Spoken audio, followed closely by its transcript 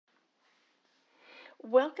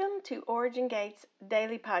Welcome to Origin Gates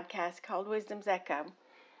daily podcast called Wisdom's Echo.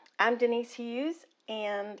 I'm Denise Hughes,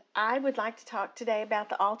 and I would like to talk today about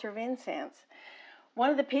the altar of incense. One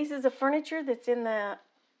of the pieces of furniture that's in the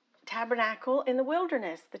tabernacle in the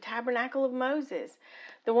wilderness, the tabernacle of Moses,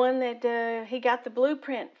 the one that he got the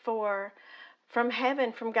blueprint for from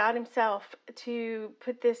heaven, from God himself, to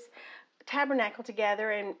put this tabernacle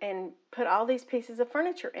together and put all these pieces of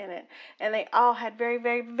furniture in it. And they all had very,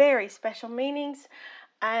 very, very special meanings.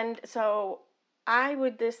 And so I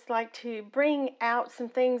would just like to bring out some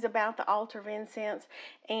things about the altar of incense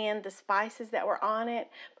and the spices that were on it,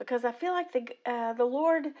 because I feel like the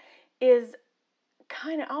Lord is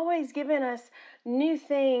kind of always giving us new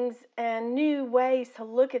things and new ways to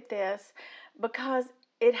look at this, because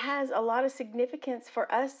it has a lot of significance for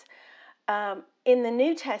us in the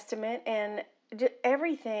New Testament, and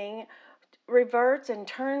everything reverts and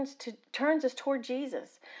turns us toward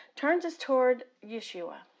Jesus, turns us toward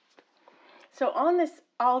Yeshua. So on this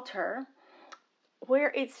altar,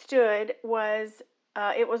 where it stood was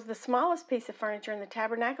it was the smallest piece of furniture in the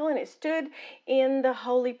tabernacle, and it stood in the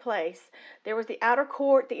holy place. There was the outer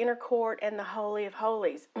court, the inner court, and the Holy of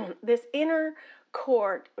Holies. This inner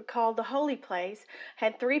court, called the holy place,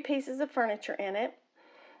 had 3 pieces of furniture in it: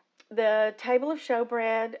 the table of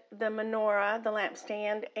showbread, the menorah, the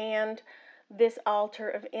lampstand, and this altar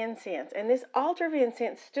of incense. And this altar of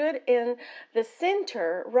incense stood in the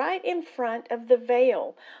center, right in front of the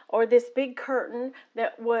veil, or this big curtain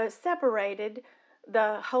that was separated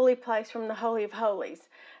the holy place from the Holy of Holies.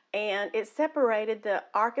 And it separated the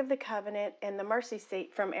Ark of the Covenant and the mercy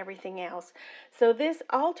seat from everything else. So this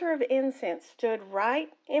altar of incense stood right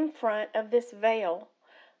in front of this veil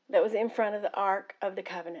that was in front of the Ark of the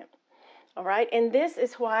Covenant. All right, and this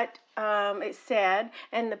is what it said.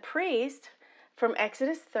 And the priest from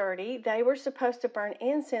Exodus 30, they were supposed to burn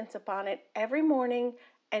incense upon it every morning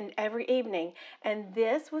and every evening. And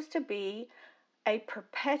this was to be a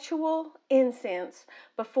perpetual incense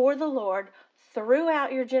before the Lord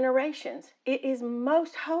throughout your generations. It is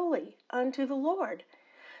most holy unto the Lord.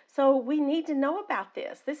 So we need to know about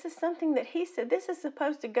this. This is something that he said, this is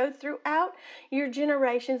supposed to go throughout your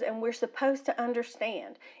generations, and we're supposed to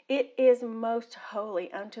understand. It is most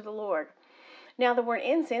holy unto the Lord. Now, the word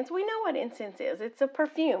incense, we know what incense is. It's a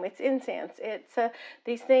perfume. It's incense. It's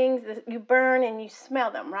these things that you burn and you smell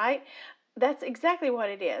them, right? That's exactly what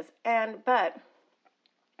it is. But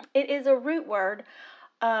it is a root word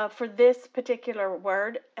for this particular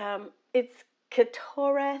word. It's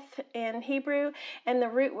ketoreth in Hebrew, and the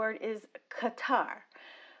root word is katar,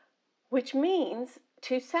 which means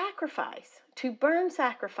to sacrifice, to burn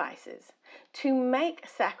sacrifices, to make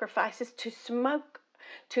sacrifices, to smoke,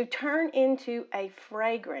 to turn into a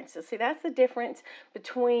fragrance. So see, that's the difference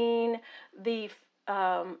between the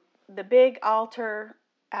big altar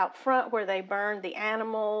out front where they burned the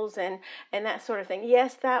animals and that sort of thing.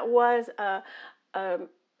 Yes, that was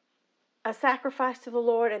a sacrifice to the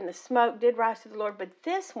Lord, and the smoke did rise to the Lord, but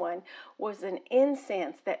this one was an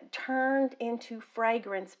incense that turned into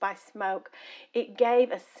fragrance by smoke. It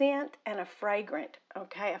gave a scent and a fragrant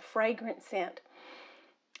scent.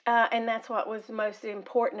 And that's what was most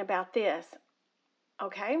important about this.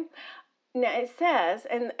 Okay? Now it says,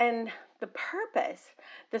 and the purpose,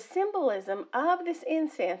 the symbolism of this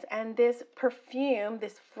incense and this perfume,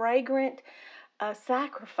 this fragrant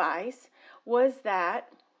sacrifice, was that.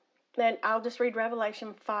 Then I'll just read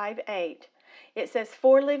Revelation 5:8. It says,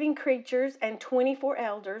 4 living creatures and 24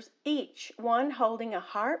 elders, each one holding a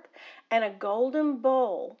harp and a golden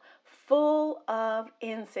bowl full of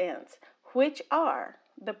incense, which are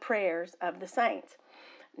the prayers of the saints.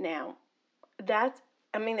 Now,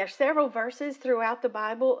 there's several verses throughout the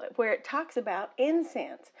Bible where it talks about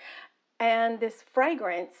incense. And this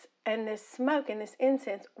fragrance and this smoke and this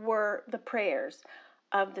incense were the prayers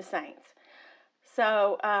of the saints.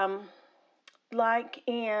 So, like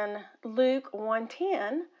in Luke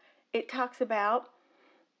 1:10, it talks about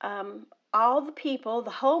all the people,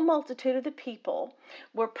 the whole multitude of the people,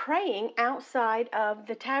 were praying outside of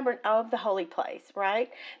the of the holy place,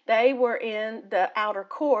 right? They were in the outer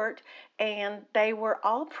court, and they were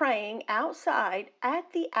all praying outside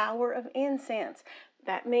at the hour of incense.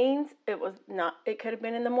 That means it could have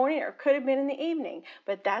been in the morning or it could have been in the evening,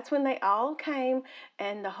 but that's when they all came,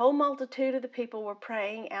 and the whole multitude of the people were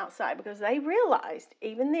praying outside, because they realized,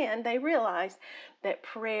 even then, that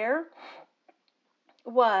prayer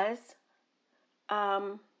was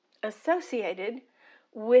associated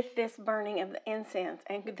with this burning of the incense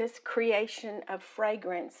and this creation of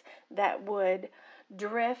fragrance that would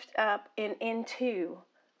drift up and into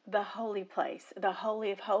the holy place, the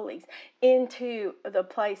Holy of Holies, into the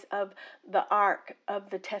place of the Ark of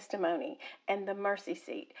the Testimony and the mercy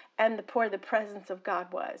seat and where the presence of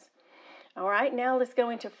God was. All right, now let's go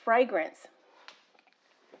into fragrance.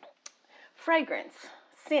 Fragrance,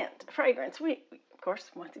 scent, fragrance. Of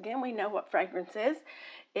course, once again, we know what fragrance is.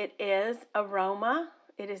 It is aroma.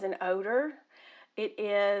 It is an odor. It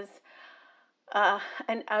is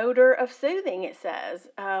an odor of soothing, it says,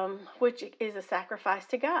 which is a sacrifice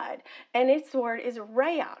to God. And its word is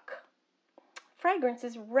rayach. Fragrance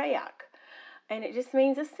is rayach, and it just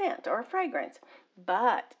means a scent or a fragrance.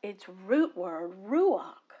 But its root word,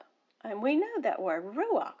 ruach, and we know that word,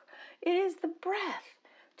 ruach, it is the breath,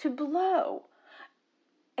 to blow.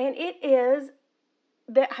 And it is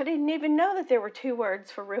that I didn't even know that there were two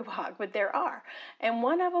words for ruach, but there are. And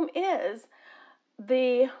one of them is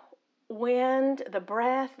the wind, the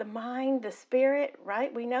breath, the mind, the spirit,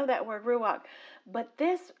 right? We know that word ruach. But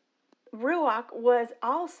this ruach was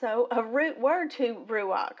also a root word to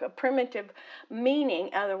ruach, a primitive meaning.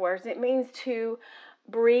 In other words, it means to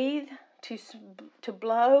breathe, to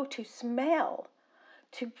blow, to smell,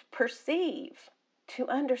 to perceive, to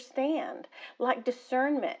understand, like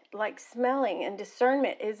discernment, like smelling and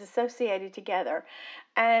discernment is associated together.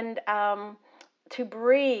 And to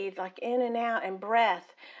breathe, like in and out, and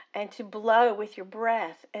breath, and to blow with your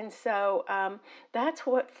breath. And so that's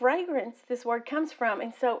what fragrance, this word, comes from.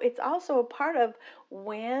 And so it's also a part of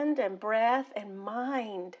wind and breath and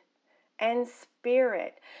mind and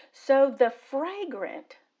spirit. So the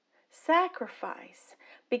fragrant sacrifice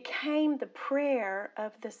became the prayer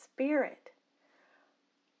of the Spirit.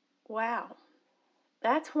 Wow.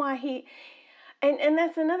 That's why and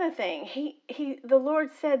that's another thing. The Lord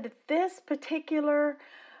said that this particular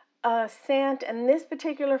scent and this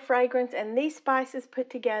particular fragrance and these spices put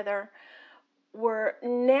together were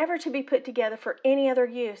never to be put together for any other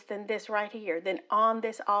use than this right here, than on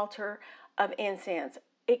this altar of incense.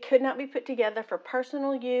 It could not be put together for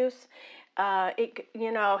personal use.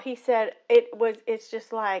 He said it's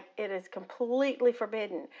just like it is completely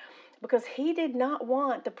forbidden, because he did not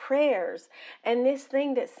want the prayers and this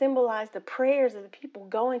thing that symbolized the prayers of the people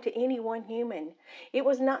going to any one human. It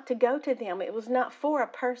was not to go to them. It was not for a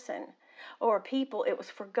person or a people. It was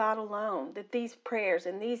for God alone, that these prayers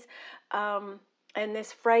and these and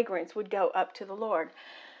this fragrance would go up to the Lord.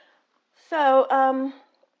 So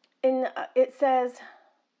it says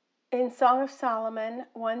in Song of Solomon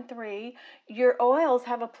 1:3, your oils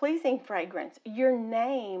have a pleasing fragrance. Your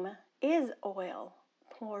name is oil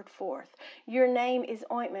poured forth. Your name is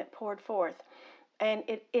ointment poured forth, and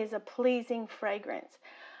it is a pleasing fragrance.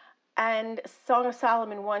 And Song of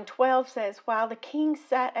Solomon 1:12 says, while the king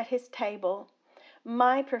sat at his table,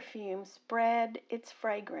 my perfume spread its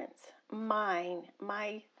fragrance.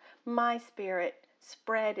 My spirit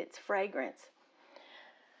spread its fragrance.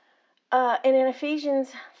 And in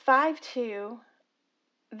Ephesians 5:2,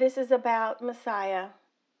 this is about Messiah.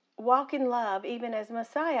 Walk in love, even as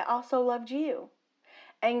Messiah also loved you,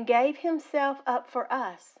 and gave himself up for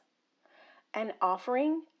us, an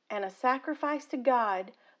offering and a sacrifice to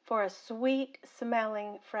God for a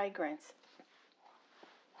sweet-smelling fragrance.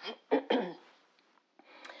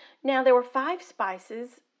 Now, there were 5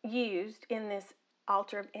 spices used in this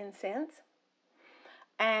altar of incense.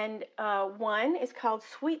 And one is called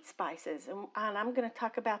sweet spices, and I'm going to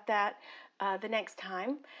talk about that the next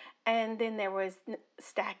time. And then there was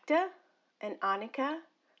stacta and onycha,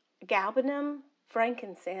 galbanum,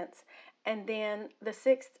 frankincense, and then the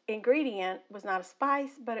 6th ingredient was not a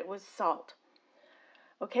spice, but it was salt.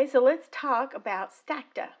 Okay, so let's talk about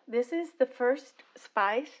stacta. This is the first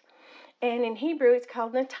spice, and in Hebrew it's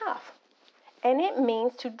called nataf, and it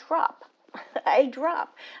means to drop. A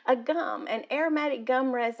drop, a gum, an aromatic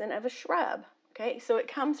gum resin of a shrub. Okay, so it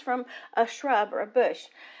comes from a shrub or a bush,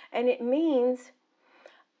 and it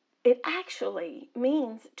actually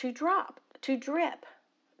means to drop, to drip,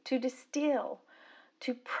 to distill,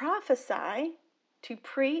 to prophesy, to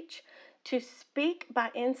preach, to speak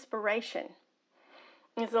by inspiration.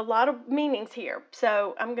 There's a lot of meanings here,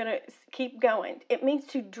 so I'm going to keep going. It means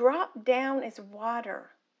to drop down as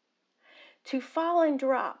water, to fall in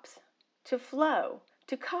drops, to flow,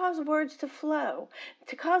 to cause words to flow,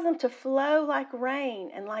 to cause them to flow like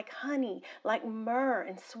rain and like honey, like myrrh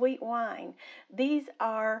and sweet wine. These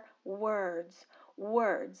are words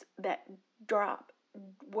that drop,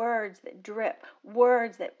 words that drip,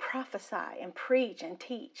 words that prophesy and preach and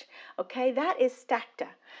teach. Okay, that is stacta,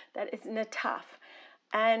 that is nataf,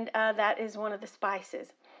 and that is one of the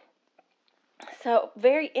spices. So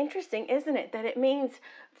very interesting, isn't it, that it means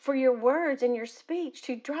for your words and your speech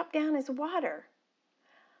to drop down as water.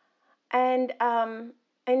 And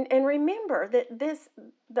And remember that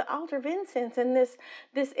the altar of incense, and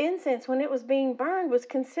this incense, when it was being burned, was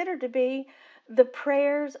considered to be the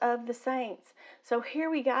prayers of the saints. So here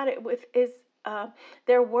we got it with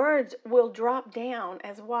their words will drop down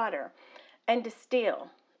as water and distill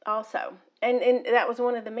also. And that was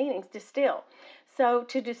one of the meanings, distill. So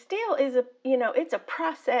to distill is it's a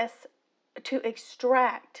process to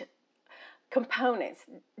extract components,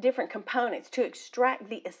 different components, to extract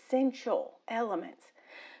the essential elements,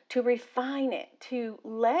 to refine it, to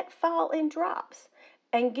let fall in drops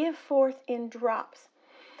and give forth in drops.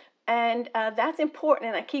 And that's important,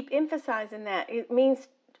 and I keep emphasizing that. It means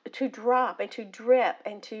to drop and to drip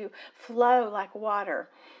and to flow like water.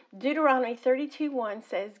 Deuteronomy 32:1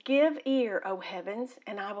 says, "Give ear, O heavens,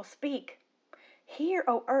 and I will speak. Hear,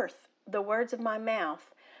 O earth, the words of my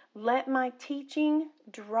mouth. Let my teaching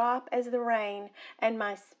drop as the rain, and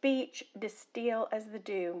my speech distill as the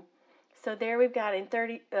dew." So there we've got in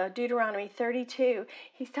Deuteronomy 32,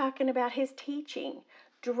 he's talking about his teaching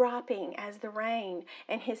dropping as the rain,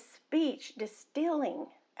 and his speech distilling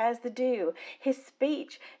as the dew. His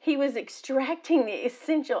speech, he was extracting the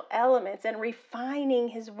essential elements and refining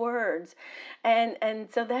his words. And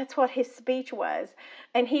so that's what his speech was.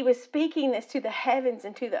 And he was speaking this to the heavens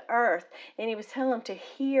and to the earth. And he was telling them to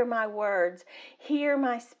hear my words, hear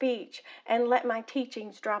my speech, and let my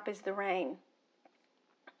teachings drop as the rain.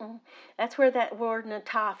 That's where that word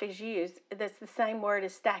nataf is used. That's the same word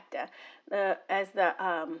as stakta, as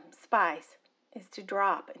the spice, is to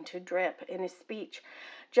drop and to drip in his speech.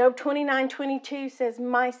 Job 29:22 says,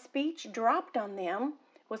 "My speech dropped on them,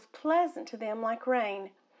 was pleasant to them like rain."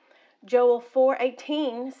 Joel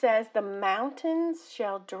 4:18 says, "The mountains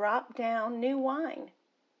shall drop down new wine."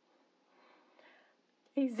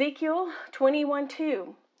 Ezekiel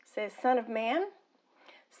 21:2 says, "Son of man,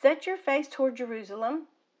 set your face toward Jerusalem,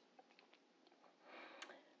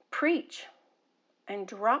 preach and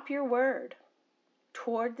drop your word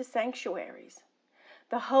toward the sanctuaries,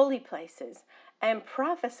 the holy places, and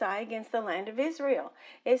prophesy against the land of Israel."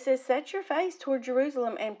 It says, set your face toward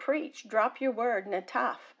Jerusalem and preach, drop your word,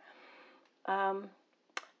 nataf.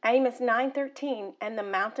 Amos 9:13, "And the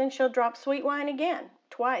mountain shall drop sweet wine again,"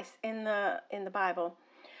 twice in the Bible.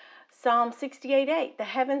 Psalm 68:8, "The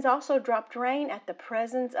heavens also dropped rain at the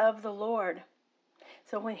presence of the Lord."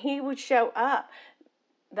 So when he would show up,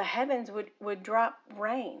 the heavens would drop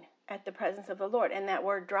rain at the presence of the Lord. And that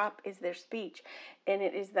word drop is their speech. And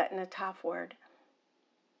it is that nataf word,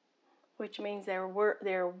 which means their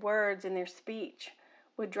words and their speech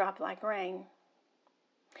would drop like rain.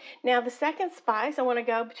 Now, the second spice I want to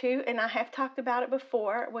go to, and I have talked about it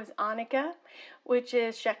before, was onycha, which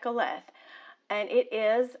is shekeleth. And it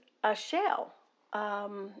is a shell,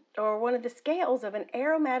 or one of the scales of an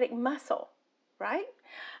aromatic mussel, right?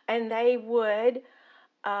 And they would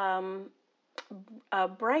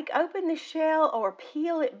break open the shell or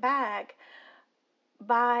peel it back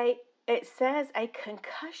by, it says, a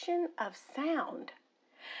concussion of sound.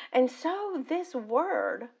 And so this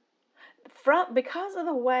word, because of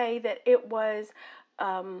the way that it was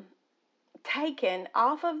taken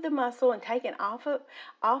off of the mussel and taken off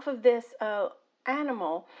of this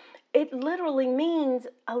animal, it literally means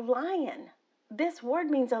a lion. This word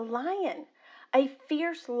means a lion, a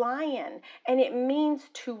fierce lion, and it means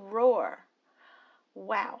to roar.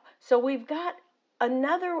 Wow. So we've got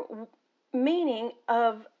another meaning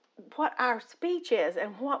of what our speech is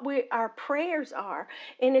and what our prayers are.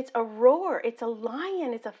 And it's a roar. It's a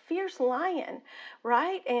lion. It's a fierce lion,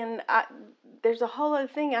 right? And there's a whole other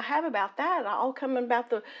thing I have about that, all coming about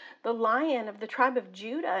the lion of the tribe of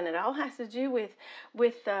Judah. And it all has to do with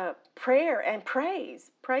prayer and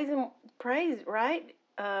praise, right?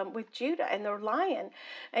 With Judah and the lion.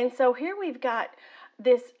 And so here we've got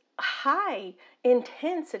this high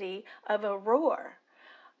intensity of a roar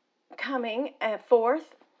coming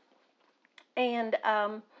forth, and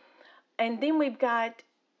then we've got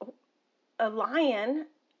a lion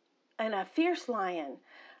and a fierce lion,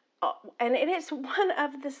 and it is one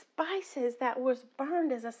of the spices that was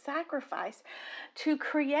burned as a sacrifice to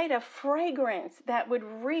create a fragrance that would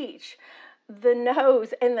reach the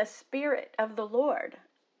nose and the spirit of the Lord,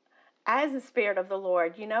 as the spirit of the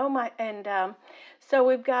Lord, so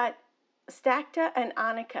we've got stakta and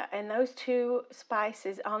onycha, and those two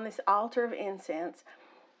spices on this altar of incense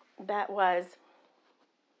that was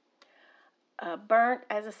burnt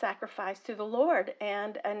as a sacrifice to the Lord.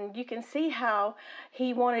 And you can see how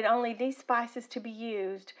he wanted only these spices to be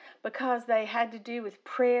used, because they had to do with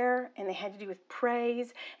prayer, and they had to do with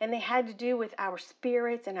praise, and they had to do with our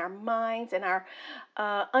spirits and our minds and our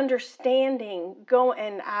understanding.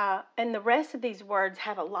 And the rest of these words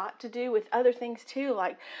have a lot to do with other things too,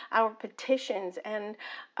 like our petitions and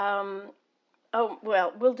oh,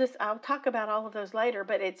 well, I'll talk about all of those later,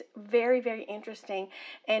 but it's very, very interesting,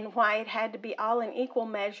 and why it had to be all in equal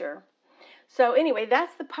measure. So anyway,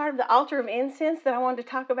 that's the part of the altar of incense that I wanted to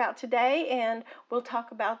talk about today, and we'll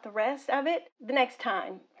talk about the rest of it the next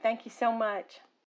time. Thank you so much.